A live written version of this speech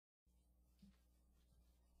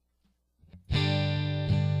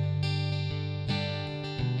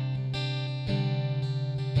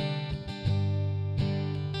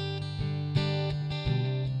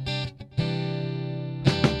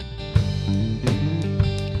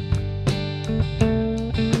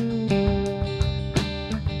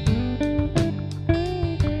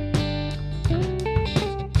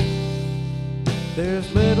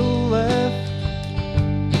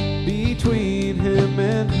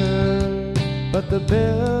but the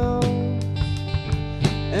bill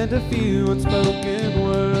and a few unspoken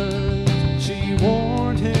words. She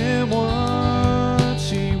warned him once,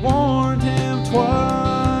 she warned him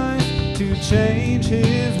twice, to change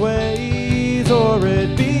his ways or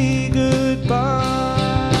it'd be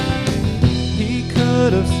goodbye. He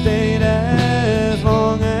could have stayed as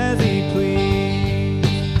long as he pleased,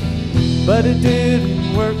 but it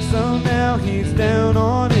didn't work, so now he's down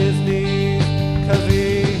on his knees, 'cause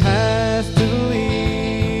he has to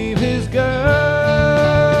leave his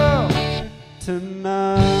girl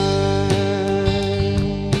tonight.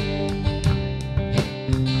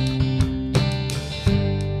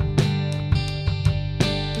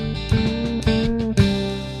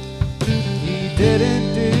 He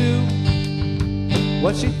didn't do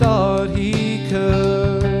what she thought he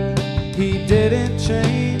could. He didn't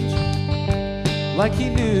change like he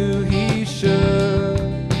knew he should.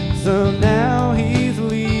 So now he's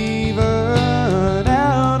leaving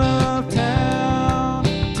out of town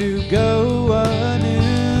to go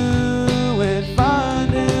anew and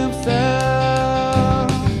find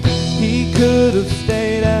himself. He could have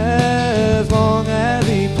stayed as long as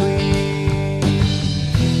he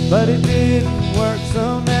pleased, but it didn't work,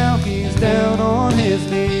 so now he's down on his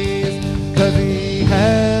knees, 'cause he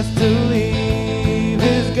has to leave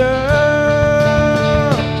his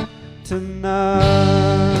girl tonight.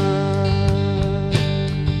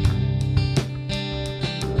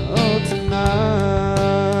 Oh, tonight.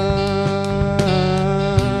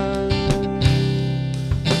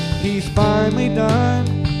 He's finally done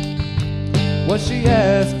what she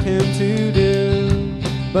asked him to do,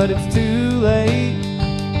 but it's too late,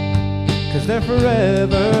 'cause they're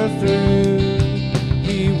forever through.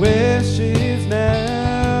 He wishes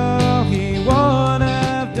now he would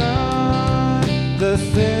have done the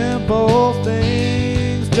simple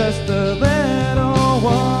things, just the little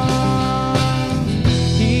ones.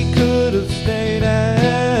 He could have stayed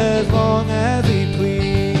as long as he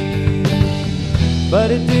pleased, but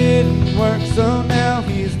it didn't work, so now